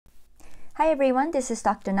Hi everyone, this is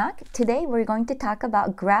Dr. Nak. Today we're going to talk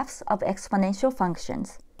about graphs of exponential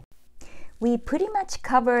functions. We pretty much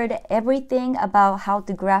covered everything about how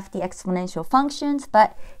to graph the exponential functions,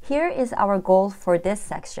 but here is our goal for this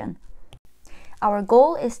section. Our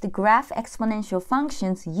goal is to graph exponential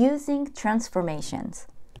functions using transformations.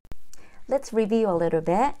 Let's review a little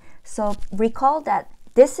bit. So recall that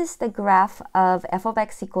this is the graph of f of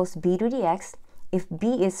x equals b to the x if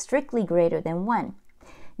b is strictly greater than 1.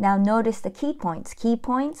 Now notice the key points. Key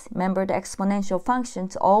points, remember the exponential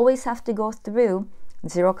functions always have to go through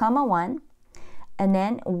 0, 1, and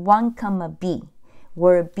then 1, b,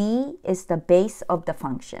 where b is the base of the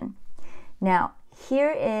function. Now here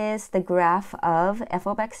is the graph of f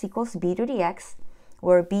of x equals b to the x,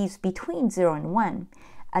 where b is between 0 and 1.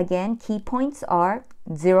 Again, key points are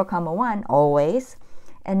 0, 1 always,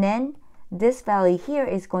 and then this value here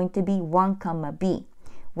is going to be 1, b,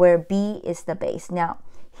 where b is the base. Now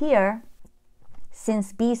here,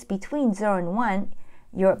 since b is between 0 and 1,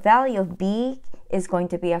 your value of b is going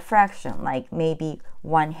to be a fraction, like maybe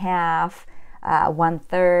 1/2,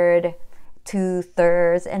 1/3,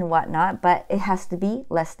 2/3, and whatnot, but it has to be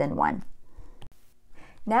less than 1.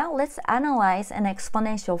 Now let's analyze an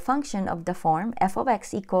exponential function of the form f of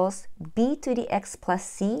x equals b to the x plus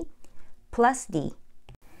c plus d.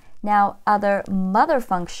 Now, other mother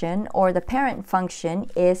function or the parent function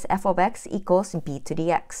is f of x equals b to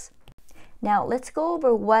the x. Now, let's go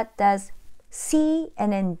over what does c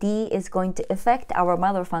and then d is going to affect our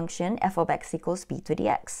mother function f of x equals b to the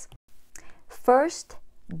x. First,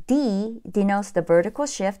 d denotes the vertical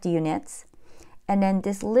shift units, and then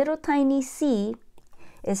this little tiny c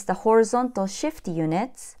is the horizontal shift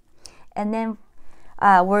units, and then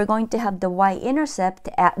we're going to have the y-intercept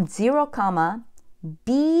at 0,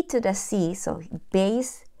 b to the c, so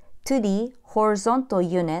base to the horizontal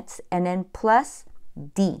units, and then plus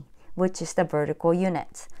d, which is the vertical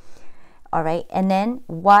units. All right, and then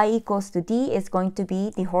y equals to d is going to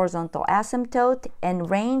be the horizontal asymptote,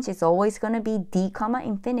 and range is always going to be d,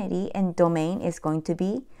 infinity, and domain is going to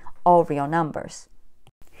be all real numbers.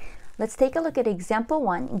 Let's take a look at example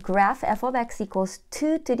 1. Graph f of x equals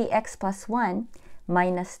 2 to the x plus 1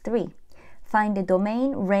 minus 3. Find the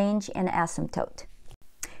domain, range, and asymptote.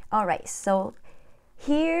 All right, so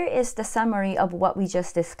here is the summary of what we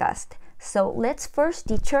just discussed. So let's first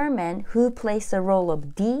determine who plays the role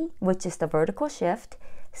of d, which is the vertical shift,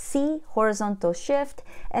 c, horizontal shift,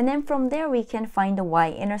 and then from there we can find the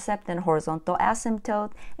y-intercept and horizontal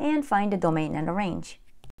asymptote and find the domain and the range.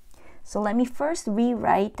 So let me first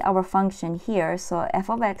rewrite our function here. So f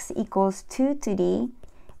of x equals 2 to the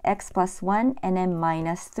x plus 1 and then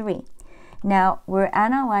minus 3. Now we're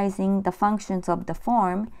analyzing the functions of the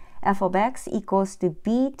form f of x equals to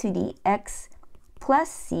b to the x plus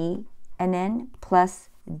c and then plus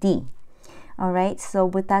d. All right, so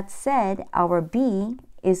with that said, our b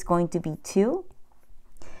is going to be 2,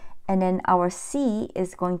 and then our c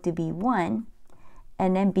is going to be 1,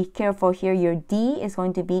 and then be careful here, your d is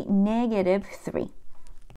going to be negative 3.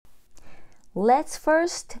 Let's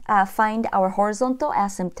first find our horizontal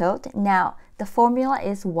asymptote. Now, the formula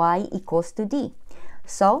is y equals to d.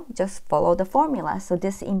 So, just follow the formula. So,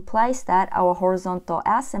 this implies that our horizontal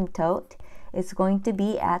asymptote is going to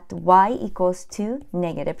be at y equals to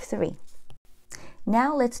negative 3.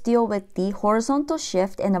 Now, let's deal with the horizontal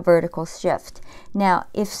shift and the vertical shift. Now,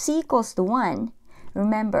 if c equals to 1,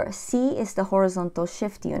 remember, c is the horizontal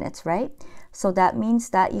shift units, right? So, that means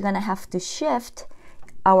that you're going to have to shift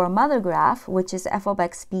our mother graph, which is f of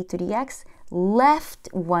x b to the x, left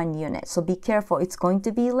 1 unit. So be careful, it's going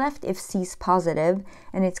to be left if c is positive,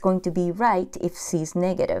 and it's going to be right if c is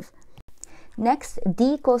negative. Next,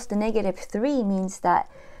 d equals to negative 3 means that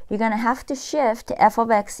you're going to have to shift f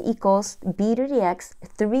of x equals b to the x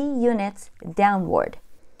 3 units downward.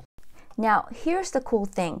 Now, here's the cool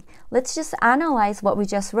thing. Let's just analyze what we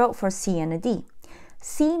just wrote for c and a d.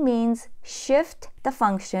 C means shift the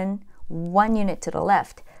function 1 unit to the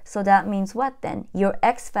left. So that means what then? Your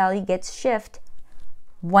x value gets shift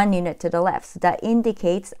 1 unit to the left. So that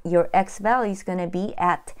indicates your x value is going to be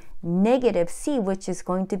at negative c, which is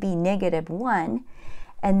going to be negative 1.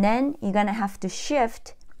 And then you're going to have to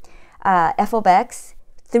shift f of x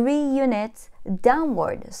 3 units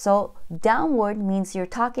downward. So downward means you're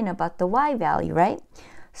talking about the y value, right?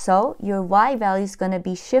 So your y value is going to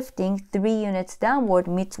be shifting 3 units downward,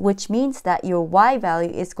 which means that your y value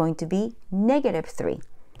is going to be negative 3.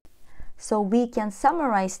 So we can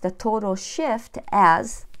summarize the total shift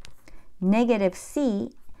as negative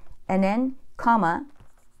c and then comma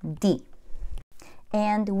d.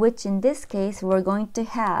 And which in this case we're going to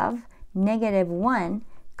have negative 1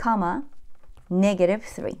 comma negative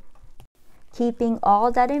 3. Keeping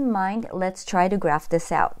all that in mind, let's try to graph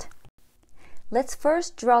this out. Let's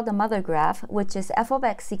first draw the mother graph, which is f of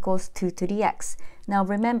x equals 2 to the x. Now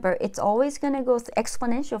remember, it's always going to go through,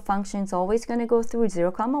 exponential function is always going to go through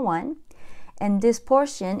 0, 1, and this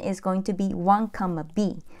portion is going to be 1,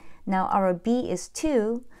 b. Now our b is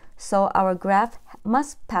 2, so our graph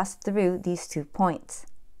must pass through these 2 points.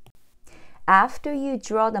 After you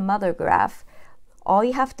draw the mother graph, all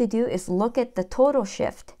you have to do is look at the total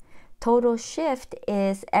shift. Total shift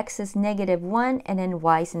is x is -1 and then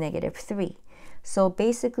y is -3. So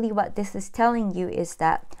basically what this is telling you is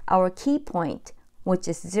that our key point, which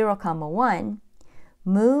is 0, 1,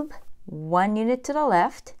 move 1 unit to the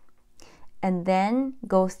left and then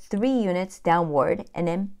go 3 units downward and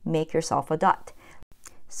then make yourself a dot.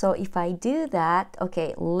 So if I do that,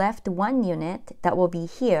 okay, left 1 unit, that will be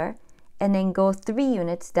here, and then go 3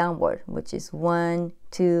 units downward, which is 1,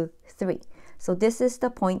 2, 3. So this is the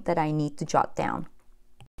point that I need to jot down.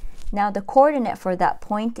 Now the coordinate for that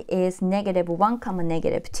point is -1,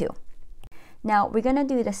 -2. Now we're going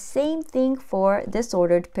to do the same thing for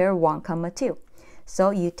disordered pair 1, 2.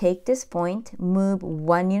 So you take this point, move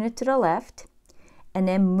 1 unit to the left, and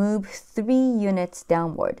then move 3 units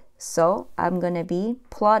downward. So I'm going to be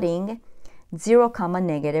plotting 0,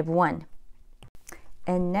 -1.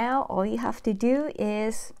 And now all you have to do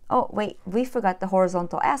is, oh wait, we forgot the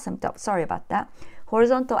horizontal asymptote. Sorry about that.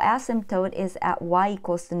 Horizontal asymptote is at y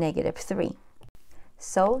equals to -3.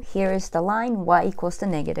 So here is the line y equals to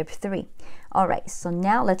 -3. All right, so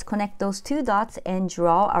now let's connect those 2 dots and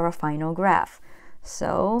draw our final graph.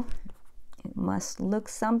 So it must look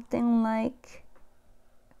something like,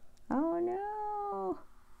 oh no,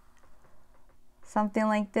 something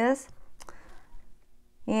like this.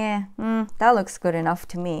 Yeah, that looks good enough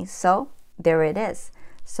to me. So there it is.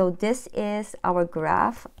 So this is our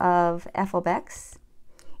graph of f of x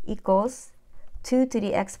equals 2 to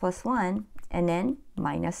the x plus 1 and then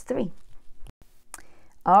 -3.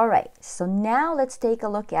 All right, so now let's take a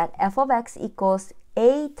look at f of x equals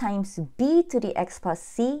a times b to the x plus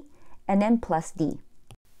c and then plus d.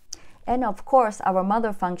 And of course, our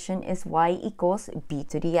mother function is y equals b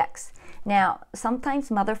to the x. Now,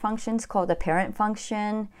 sometimes mother functions called the parent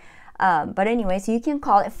function, but anyways, you can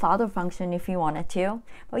call it father function if you wanted to,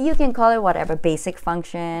 but you can call it whatever, basic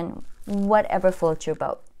function, whatever floats your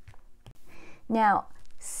boat. Now,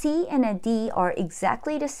 c and a d are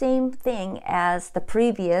exactly the same thing as the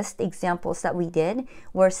previous examples that we did,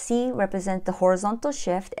 where c represents the horizontal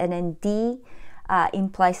shift and then d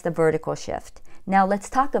implies the vertical shift. Now let's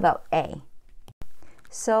talk about a.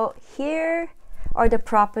 So here are the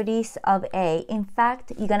properties of a. In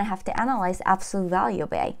fact, you're going to have to analyze absolute value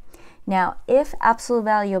of a. Now, if absolute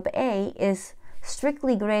value of a is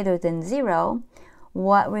strictly greater than 0,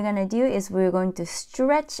 what we're going to do is we're going to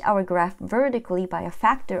stretch our graph vertically by a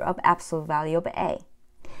factor of absolute value of a.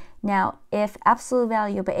 Now, if absolute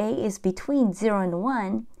value of a is between 0 and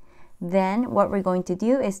 1, then what we're going to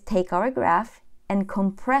do is take our graph and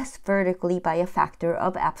compress vertically by a factor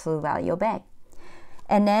of absolute value of a.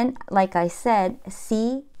 And then, like I said,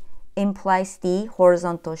 c implies the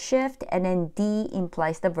horizontal shift, and then d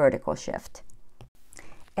implies the vertical shift.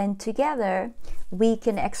 And together, we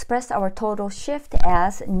can express our total shift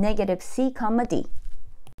as -c, d.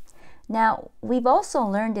 Now, we've also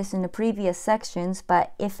learned this in the previous sections,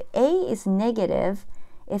 but if a is negative,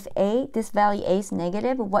 if this value a is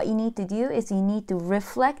negative, what you need to do is you need to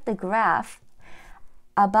reflect the graph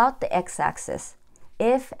about the x-axis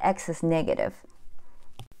if x is negative.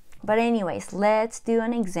 But anyways, let's do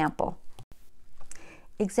an example.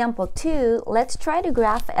 Example 2, let's try to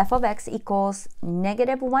graph f of x equals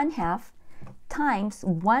 -1/2 times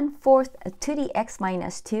 1/4 to the x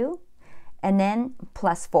minus 2 and then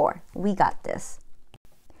plus 4. We got this.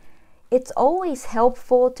 It's always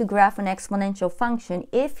helpful to graph an exponential function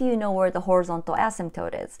if you know where the horizontal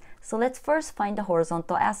asymptote is. So let's first find the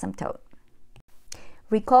horizontal asymptote.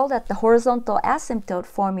 Recall that the horizontal asymptote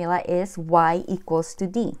formula is y equals to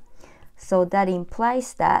d. So that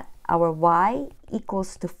implies that our y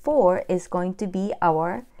equals to 4 is going to be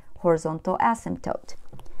our horizontal asymptote.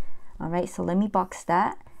 All right, so let me box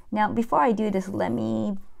that. Now, before I do this, let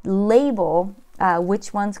me label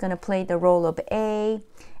which one's going to play the role of A,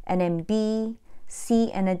 and then B,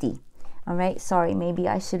 C, and a D. All right, sorry, maybe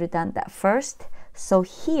I should have done that first. So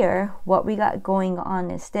here, what we got going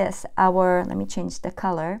on is this. Let me change the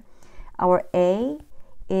color. Our A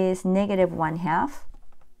is -1/2.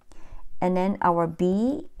 And then our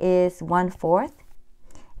B is 1/4.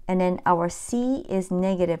 And then our C is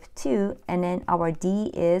 -2. And then our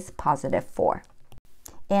D is +4.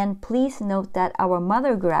 And please note that our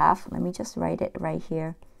mother graph, let me just write it right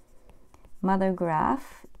here. mother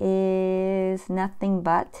graph is nothing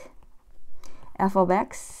but f of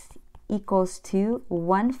x equals to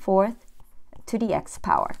 1/4 to the x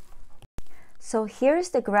power. So here's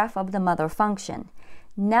the graph of the mother function.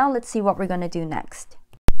 Now let's see what we're going to do next.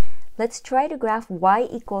 Let's try to graph y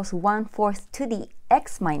equals 1/4 to the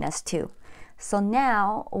x minus 2. So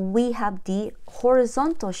now we have the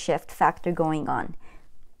horizontal shift factor going on.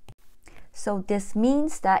 So this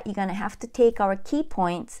means that you're going to have to take our key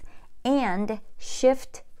points and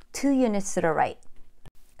shift 2 units to the right.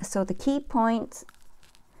 So the key points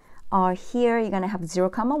are here. You're going to have 0,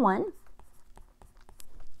 1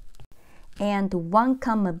 and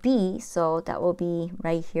 1, b, so that will be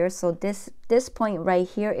right here. So this point right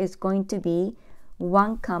here is going to be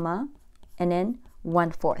 1, and then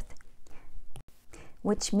 1/4,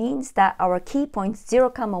 which means that our key points 0,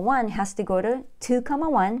 1 has to go to 2,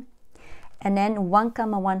 1, and then 1,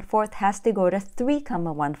 1/4 has to go to 3,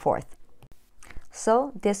 1/4.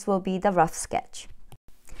 So this will be the rough sketch.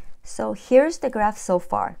 So here's the graph so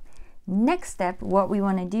far. Next step, what we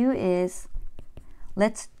want to do is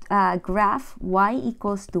let's graph y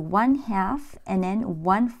equals to 1/2 and then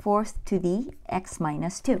 1/4 to the x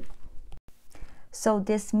minus 2. So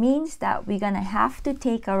this means that we're going to have to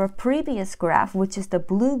take our previous graph, which is the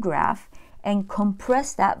blue graph, and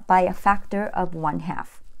compress that by a factor of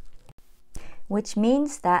 1/2. Which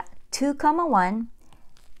means that 2, 1,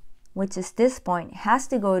 which is this point, has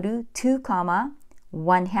to go to 2,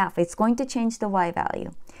 1/2. It's going to change the y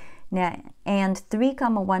value. Now, and 3,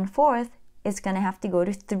 1/4 is going to have to go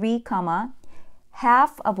to 3,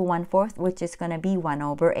 half of 1/4, which is going to be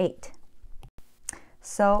 1/8.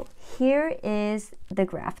 So here is the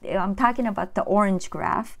graph. I'm talking about the orange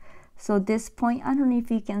graph. So this point, I don't know if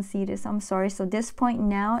you can see this, I'm sorry. So this point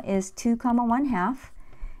now is 2, 1/2.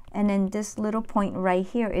 And then this little point right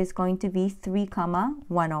here is going to be 3,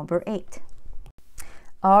 1/8.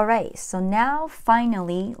 All right, so now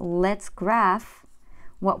finally, let's graph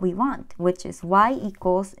what we want, which is y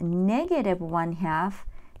equals -1/2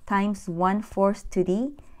 times 1/4 to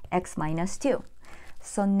the x minus 2.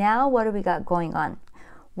 So now what do we got going on?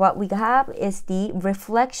 What we have is the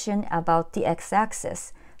reflection about the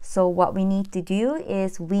x-axis. So what we need to do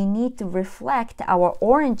is we need to reflect our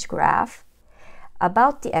orange graph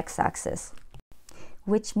about the x-axis,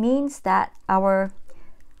 which means that our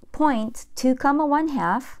point 2,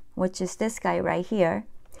 1/2, which is this guy right here,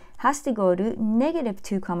 has to go to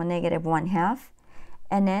 -2, -1/2,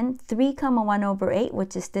 and then 3, 1/8,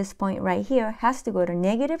 which is this point right here, has to go to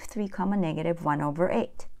 -3,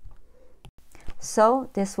 -1/8. So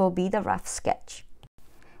this will be the rough sketch.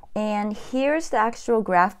 And here's the actual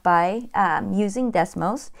graph by using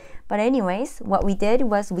Desmos. But anyways, what we did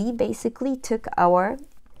was we basically took our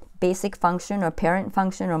basic function or parent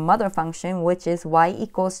function or mother function, which is y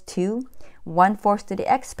equals to 1/4 to the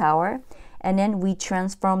x power, and then we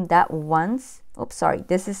transformed that once. Oops, sorry,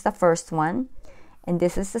 this is the first one, and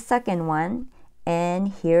this is the second one, and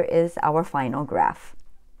here is our final graph.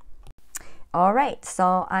 All right,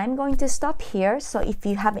 so I'm going to stop here. So if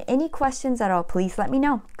you have any questions at all, please let me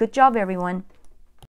know. Good job, everyone.